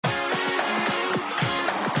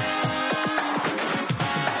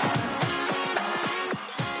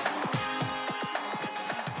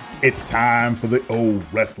It's time for the O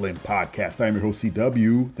Wrestling Podcast. I'm your host,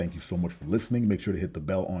 CW. Thank you so much for listening. Make sure to hit the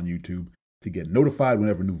bell on YouTube to get notified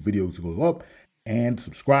whenever new videos go up, and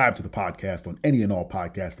subscribe to the podcast on any and all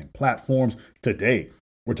podcasting platforms. Today,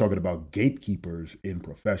 we're talking about gatekeepers in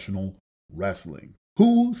professional wrestling.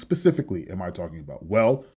 Who specifically am I talking about?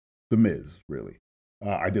 Well, The Miz, really.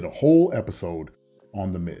 I did a whole episode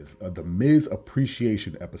on The Miz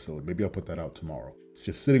appreciation episode. Maybe I'll put that out tomorrow. It's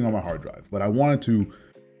just sitting on my hard drive. But I wanted to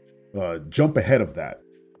jump ahead of that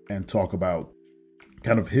and talk about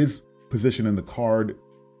kind of his position in the card.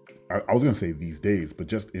 I was going to say these days, but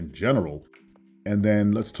just in general. And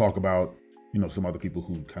then let's talk about, some other people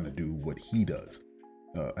who kind of do what he does.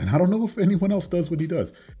 And I don't know if anyone else does what he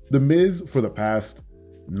does. The Miz, for the past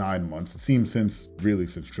 9 months, it seems since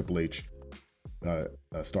Triple H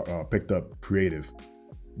picked up creative,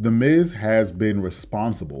 The Miz has been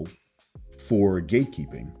responsible for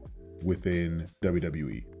gatekeeping within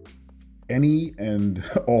WWE. Any and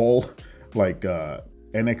all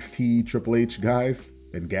NXT Triple H guys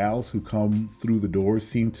and gals who come through the doors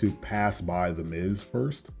seem to pass by The Miz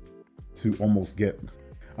first to almost get,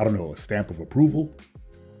 a stamp of approval.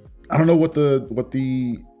 I don't know what the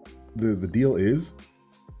deal is.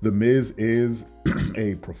 The Miz is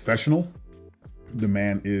a professional. The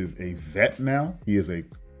man is a vet now. He is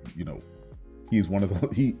he's one of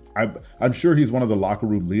the I'm sure he's one of the locker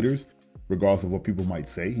room leaders, regardless of what people might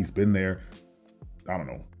say. He's been there,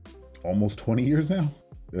 almost 20 years now.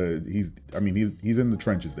 He's in the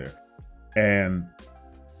trenches there. And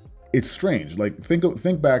it's strange. Like,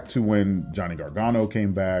 think back to when Johnny Gargano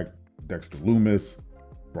came back, Dexter Lumis,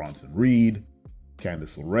 Bronson Reed,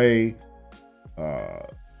 Candice LeRae,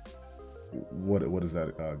 what is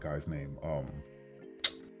that guy's name?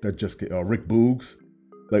 Rick Boogs.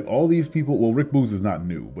 Like, all these people, well, Rick Boogs is not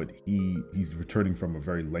new, but he's returning from a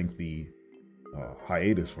very lengthy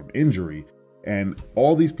hiatus from injury, and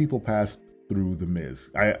all these people passed through The Miz.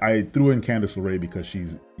 I threw in Candice LeRae because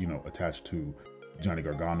she's attached to Johnny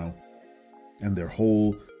Gargano, and their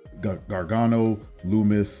whole Gargano,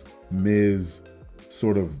 Lumis, Miz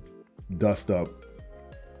sort of dust up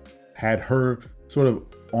had her sort of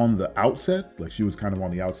on the outset, like she was kind of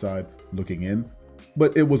on the outside looking in,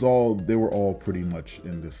 but they were all pretty much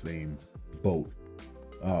in the same boat.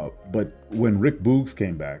 But when Rick Boogs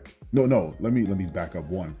came back, let me back up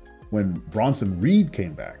one. When Bronson Reed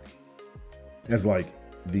came back as like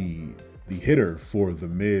the hitter for The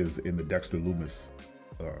Miz in the Dexter Lumis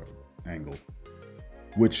angle,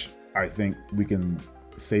 which I think we can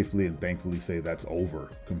safely and thankfully say that's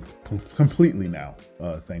over completely now,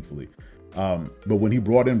 thankfully. But when he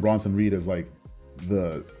brought in Bronson Reed as like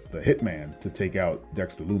the hitman to take out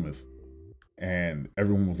Dexter Lumis, and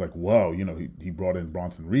everyone was like, whoa, he brought in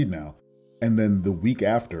Bronson Reed now. And then the week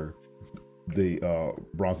after,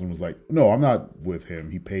 Bronson was like, no, I'm not with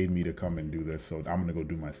him. He paid me to come and do this, so I'm gonna go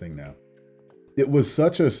do my thing now. It was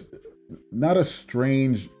not a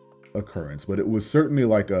strange occurrence, but it was certainly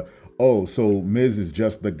like so Miz is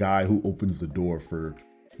just the guy who opens the door for,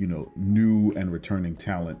 new and returning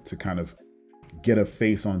talent to kind of get a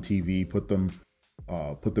face on TV, put them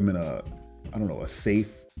in a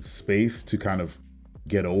safe space to kind of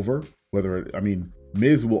get over.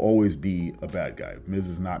 Miz will always be a bad guy. Miz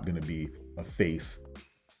is not going to be a face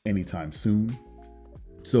anytime soon.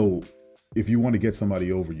 So if you want to get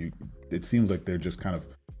somebody over, it seems like they're just kind of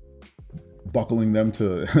buckling them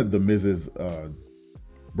to the Miz's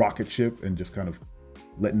rocket ship and just kind of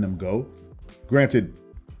letting them go. Granted,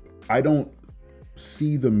 I don't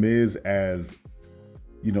see the Miz as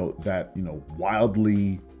that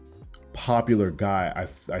wildly popular guy.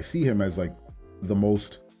 I see him as like the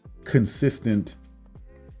most consistent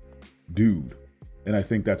dude, and I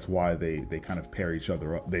think that's why they kind of pair each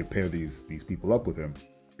other up. They pair these people up with him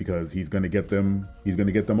because he's going to get them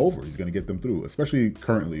over. He's going to get them through, especially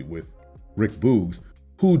currently with Rick Boogs,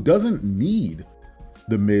 who doesn't need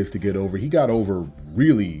the Miz to get over. He got over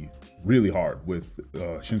really, really hard with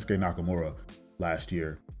Shinsuke Nakamura last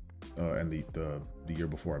year and the year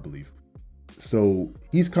before, I believe. So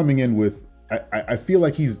he's coming in with, I feel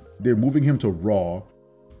like they're moving him to Raw,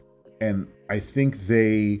 and I think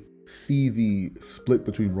they see the split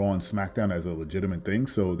between Raw and SmackDown as a legitimate thing.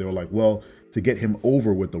 So they were like, well, to get him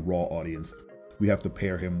over with the Raw audience, we have to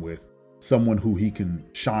pair him with someone who he can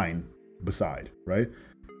shine beside, right?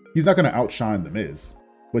 He's not going to outshine The Miz,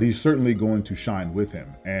 but he's certainly going to shine with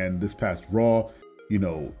him. And this past Raw,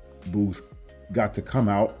 Boogs got to come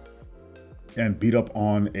out and beat up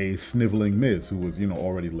on a sniveling Miz who was,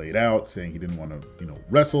 already laid out, saying he didn't want to,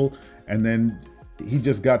 wrestle. And then he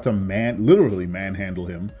just got to literally manhandle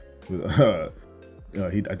him with,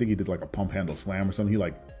 I think he did like a pump handle slam or something. He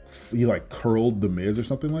like he like curled the Miz or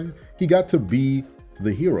something like that. He got to be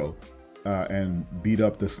the hero and beat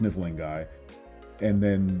up the sniffling guy, and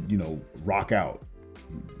then rock out,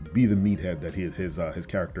 be the meathead that his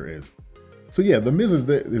character is. So yeah, the Miz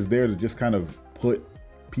is there to just kind of put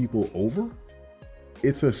people over.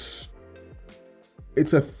 It's a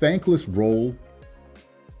thankless role,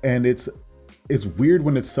 and it's weird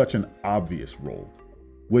when it's such an obvious role.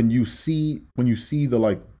 When you see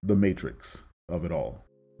the matrix of it all.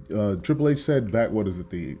 Triple H said back, what is it,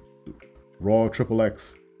 the Raw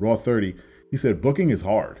XXX, Raw 30, he said booking is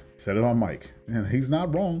hard. He said it on mic, and he's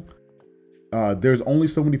not wrong. There's only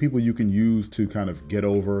so many people you can use to kind of get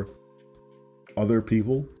over other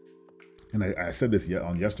people. And I said this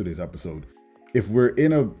on yesterday's episode. If we're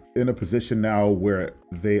in a position now where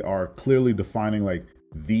they are clearly defining like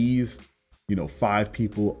these, 5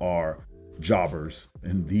 people are jobbers,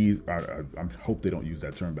 and these are, I hope they don't use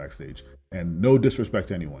that term backstage, and no disrespect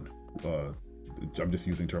to anyone, I'm just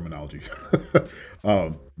using terminology.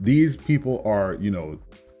 These people are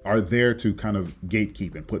there to kind of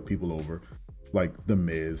gatekeep and put people over, like The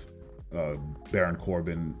Miz, Baron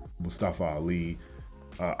Corbin, Mustafa Ali.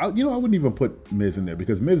 I wouldn't even put Miz in there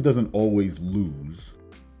because Miz doesn't always lose.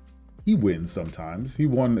 He wins sometimes. He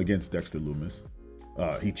won against Dexter Lumis.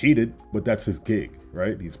 He cheated, but that's his gig,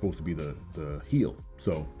 right? He's supposed to be the heel.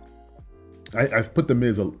 So I've put the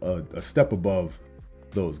Miz a step above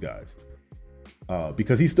those guys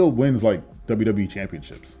because he still wins like WWE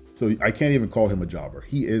championships. So I can't even call him a jobber.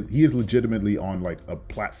 He is legitimately on like a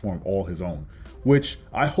platform all his own, which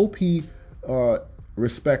I hope he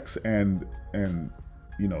respects and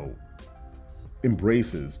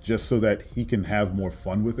embraces, just so that he can have more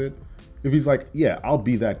fun with it. If he's like, yeah, I'll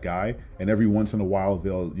be that guy, and every once in a while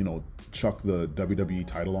they'll, chuck the WWE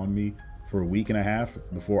title on me for a week and a half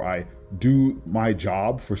before I do my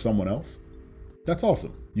job for someone else, that's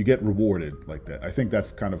awesome. You get rewarded like that. I think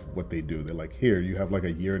that's kind of what they do. They're like, here, you have like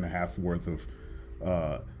a year and a half worth of,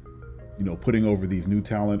 putting over these new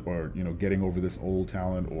talent, or, getting over this old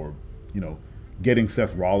talent, or, getting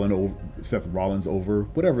Seth Rollins over,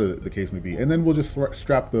 whatever the case may be. And then we'll just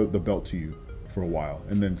strap the belt to you for a while,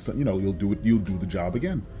 and then you'll do the job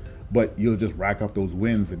again, but you'll just rack up those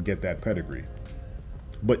wins and get that pedigree.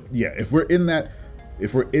 But yeah, if we're in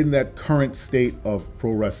that current state of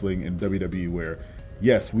pro wrestling in WWE, where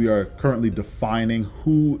yes, we are currently defining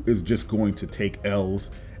who is just going to take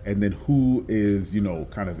L's, and then who is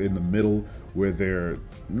kind of in the middle, where they're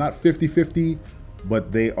not 50-50,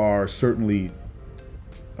 but they are certainly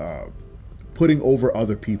putting over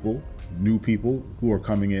other people, new people who are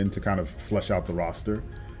coming in to kind of flesh out the roster.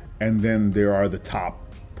 And then there are the top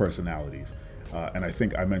personalities. And I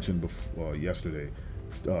think I mentioned before, yesterday,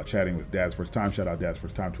 chatting with Dad's First Time, shout out Dad's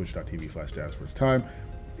First Time, twitch.tv/Dad's First Time.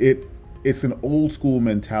 It's an old school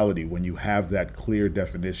mentality when you have that clear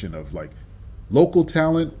definition of like local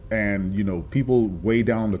talent and, people way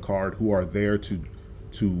down the card who are there to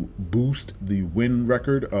boost the win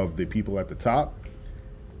record of the people at the top.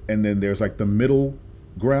 And then there's like the middle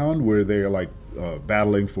ground where they're like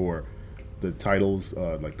battling for the titles,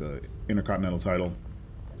 like the Intercontinental title,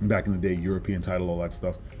 back in the day, European title, all that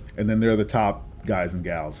stuff. And then there are the top guys and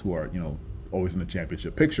gals who are, always in the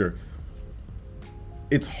championship picture.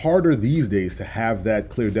 It's harder these days to have that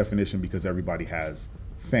clear definition because everybody has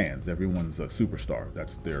fans. Everyone's a superstar.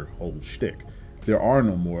 That's their whole shtick. There are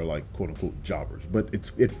no more like quote unquote jobbers, but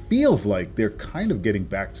it feels like they're kind of getting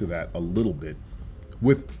back to that a little bit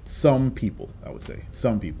with some people, I would say,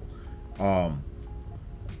 some people. And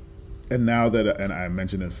now that, and I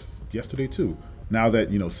mentioned this yesterday too, now that,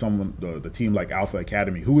 someone, the team like Alpha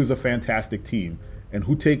Academy, who is a fantastic team and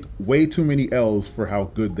who take way too many L's for how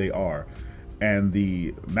good they are, and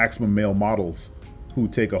the Maximum Male Models, who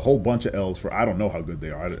take a whole bunch of L's for I don't know how good they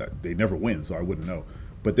are. They never win, so I wouldn't know.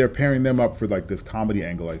 But they're pairing them up for like this comedy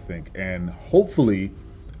angle, I think. And hopefully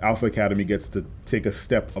Alpha Academy gets to take a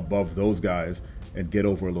step above those guys and get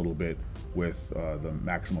over a little bit with the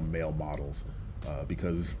Maximum Male Models,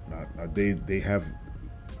 because they have,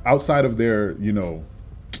 outside of their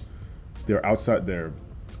their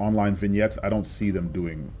online vignettes, I don't see them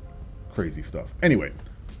doing crazy stuff. Anyway,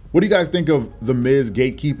 what do you guys think of The Miz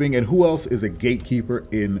gatekeeping, and who else is a gatekeeper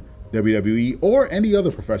in WWE or any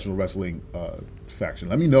other professional wrestling faction?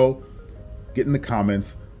 Let me know. Get in the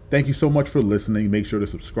comments. Thank you so much for listening. Make sure to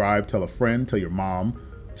subscribe, tell a friend, tell your mom,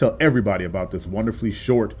 tell everybody about this wonderfully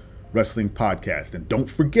short wrestling podcast. And don't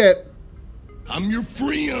forget, I'm your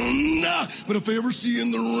friend, but if I ever see you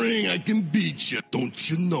in the ring, I can beat you. Don't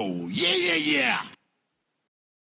you know? Yeah, yeah, yeah.